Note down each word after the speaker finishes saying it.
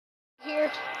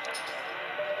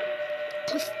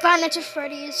Five Nights at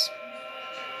Freddy's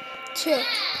 2.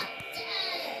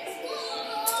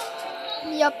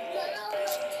 Yep.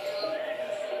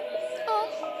 Oh,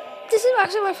 this is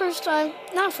actually my first time.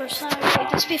 Not first time. I played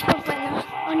this before, but not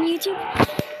on YouTube.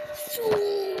 So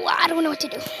I don't know what to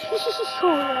do. Oh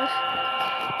gosh.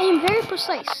 I am very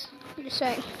precise. I'm just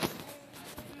saying.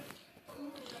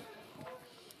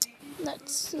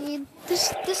 Let's see.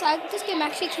 This game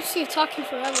actually keeps you talking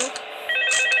forever.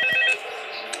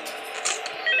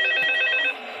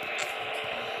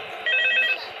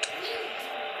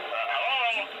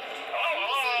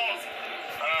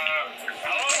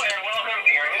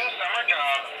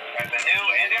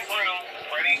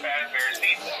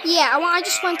 Yeah, I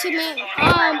just want to make,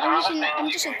 I'm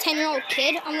just a 10-year-old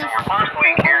kid. I want to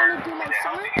do my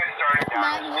summer.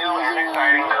 Not using a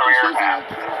pizzeria.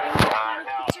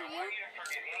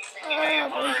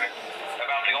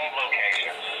 About the old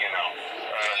locations, you know.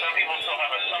 Some people still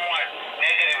have a somewhat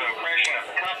negative impression of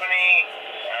the company.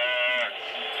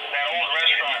 That old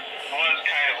restaurant was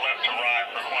kind of left to rot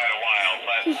for quite a while,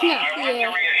 but I want to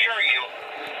reassure you,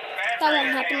 that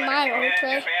won't happen in my role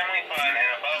play. Family fun and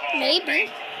above all,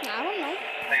 maybe. I don't know.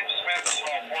 They've spent a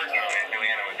small fortune on new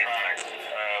animatronics,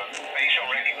 facial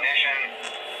recognition,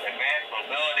 advanced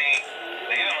mobility.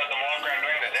 They even let them walk around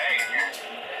during the day.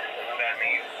 Isn't that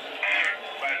neat?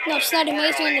 No, it's not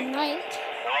amazing in the night.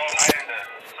 They're all tied into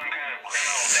some kind of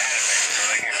criminal database so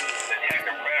they can detect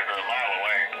a predator a mile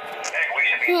away. Heck, we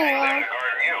should be paying them to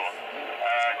guard you.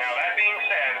 Now that being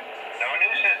said, no new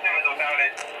system is without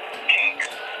its kinks.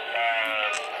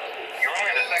 You're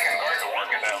only the second guard to work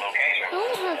at that location. I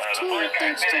only have two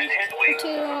things to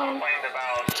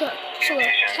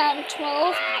Cam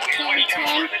 12, Cam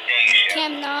 10,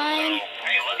 Cam 9,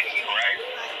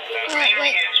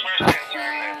 wait, Cam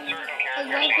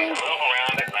 11,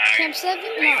 Cam 7,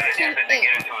 no, Cam 8.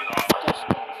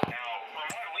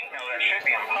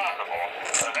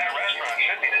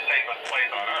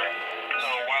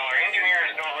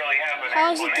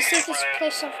 How is it the safest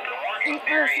place on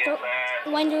Earth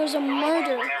when there's a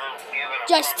murder?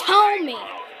 Just tell me.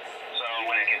 So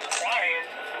when it gets quiet,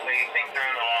 they think they're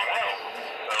in the wrong room.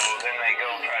 So then they go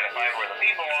try to find where the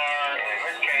people are, and in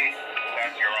this case,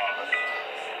 that's your office.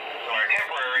 So our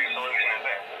temporary solution is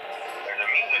this. There's a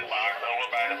music box over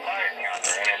by the prize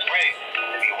counter, and it's great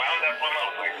to be wound up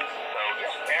remotely. So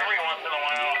just every once in a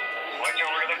while, switch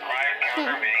over to the prize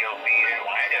counter video feed and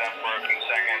wind it up for a few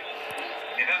seconds.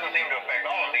 It doesn't seem to affect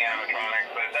all of the animatronics,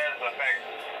 but it does affect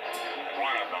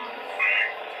one of them.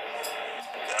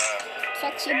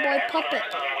 Sexy boy puppet.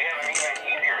 We have an even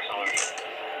easier solution.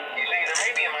 You see, there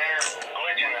may be a minor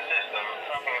glitch in the system,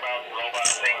 something about the robot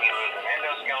thinking it was an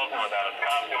endoskeleton without its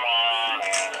costume on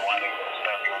and wanting to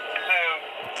stuff you into the suit.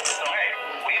 So hey,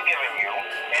 we've given you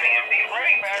an empty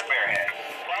Freddy Fazbear head.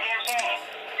 Problem solved.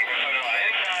 You can put it on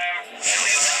any time and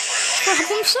leave it on for as long as you want.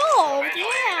 Problem solved,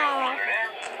 yeah.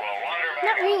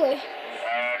 Not really.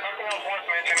 Something else worth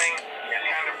mentioning is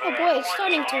kind of oh boy, it's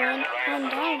starting to run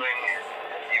down.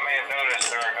 You may have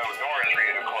noticed there are no doors for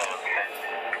you to close.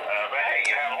 But hey,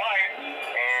 you have a light,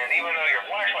 and even though your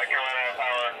flashlight can run out of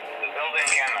power, the building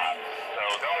cannot.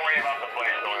 So don't worry about the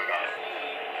place going dark.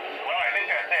 Well, I think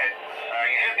that's it.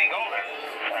 You should be golden.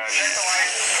 Check the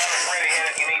lights, grab a Freddy head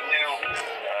if you need to.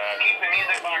 Keep the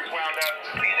music box wound up.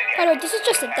 Oh, this is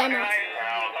just a demo. And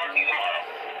I'll talk to you tomorrow.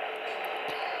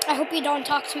 I hope you don't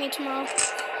talk to me tomorrow.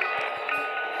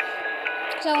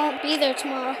 Because I won't be there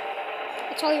tomorrow.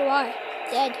 I'll tell you why.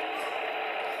 Dead.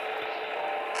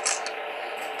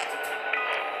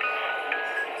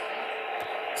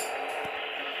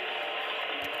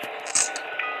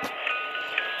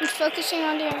 I'm focusing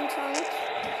on the animatronics.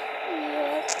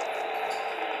 Yeah.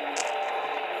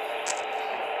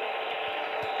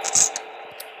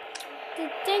 The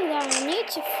thing that I need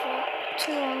to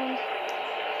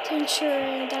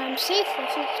ensure that I'm safe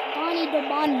with is Bonnie the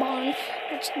Bonbon.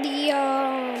 It's the you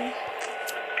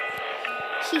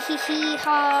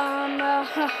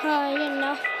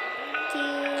know,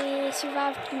 the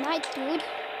survived the night dude.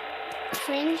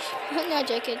 Fringe. No,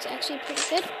 JK, it's actually pretty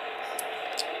good.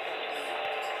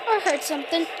 I heard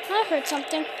something.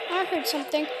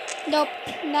 Nope.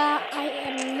 Nah, I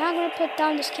am not gonna put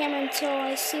down this camera until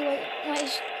I see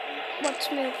what's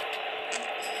moved.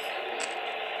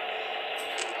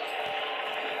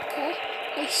 Okay,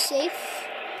 it's safe.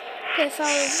 Okay, if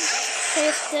I play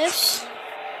with this,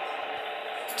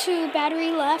 2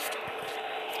 battery left.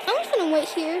 I'm just gonna wait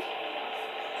here.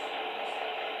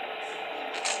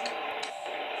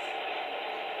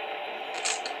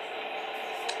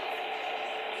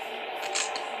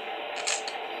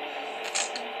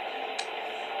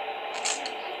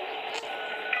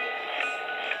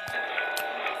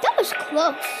 That was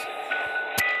close.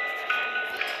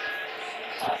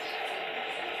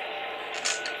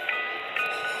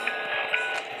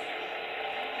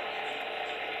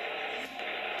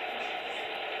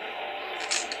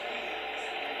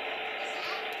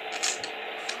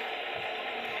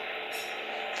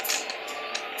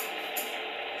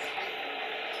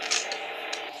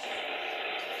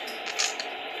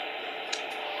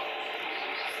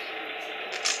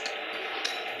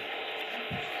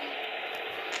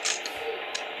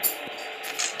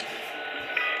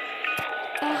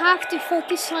 I have to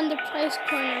focus on the prize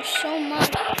corner so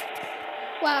much.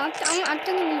 Wow, I'm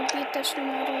gonna beat this no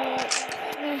matter what.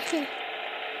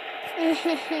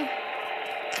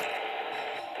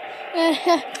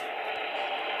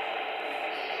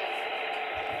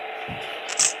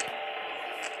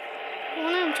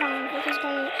 What I'm trying to think is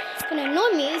gonna annoy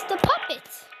me is the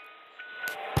puppets.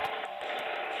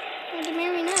 Or the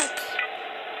marionettes.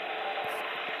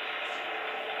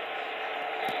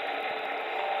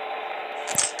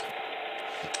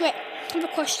 Wait, I have a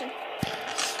question.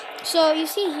 So you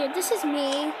see here, this is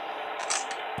me.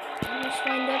 I just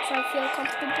wind up so I feel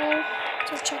comfortable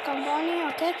to check on Bonnie.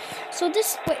 Okay. So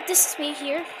this is me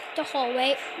here, the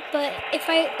hallway. But if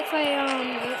I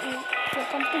feel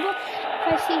comfortable, if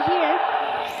I see here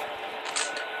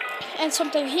and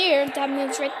something here that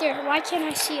moves right there, why can't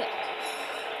I see it?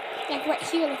 Like right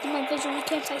here, like in my vision, why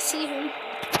can't I see him?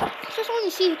 I just want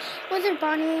to see whether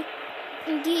Bonnie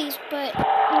and these, but I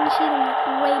want to see them like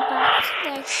way back,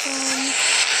 like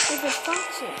over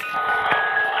Foxy.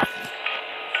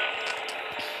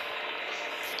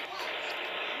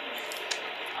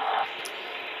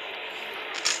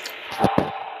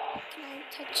 Can I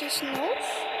touch his nose?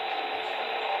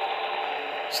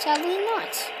 Sadly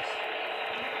not.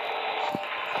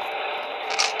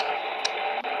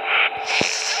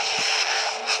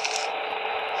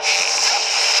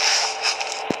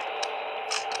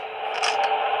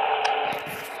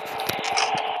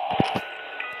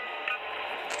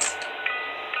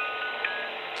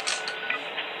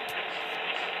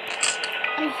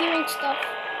 I'm hearing stuff.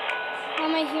 Why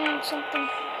am I hearing something?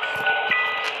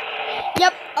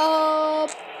 Yep. Oh,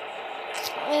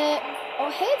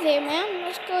 hey there, man.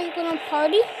 Let's go. You gonna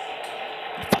party?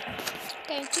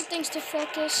 Okay, two things to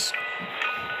focus: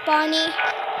 Bonnie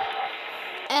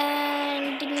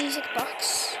and the music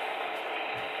box.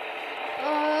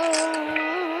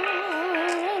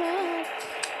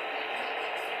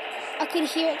 I could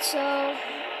hear it, so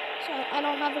I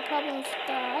don't have a problem with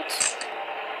that.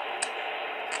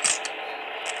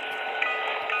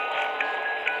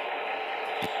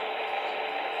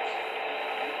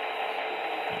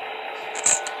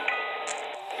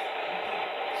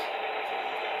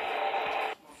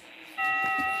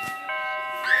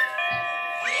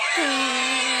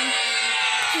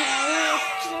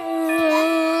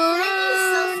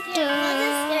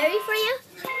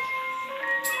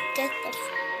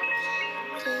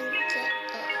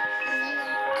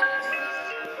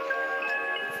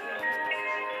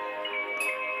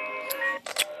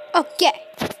 Okay.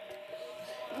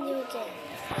 New game.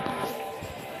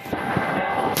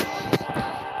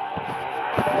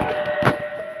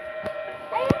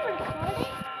 Are you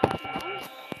recording?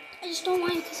 I just don't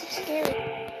want it because it's scary.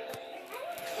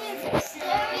 It's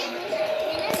scary.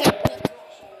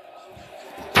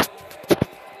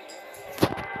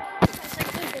 That's a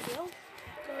good video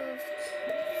of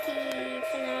the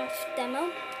FNAF demo.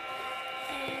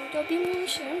 And there'll be more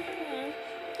soon.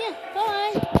 Yeah,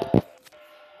 bye.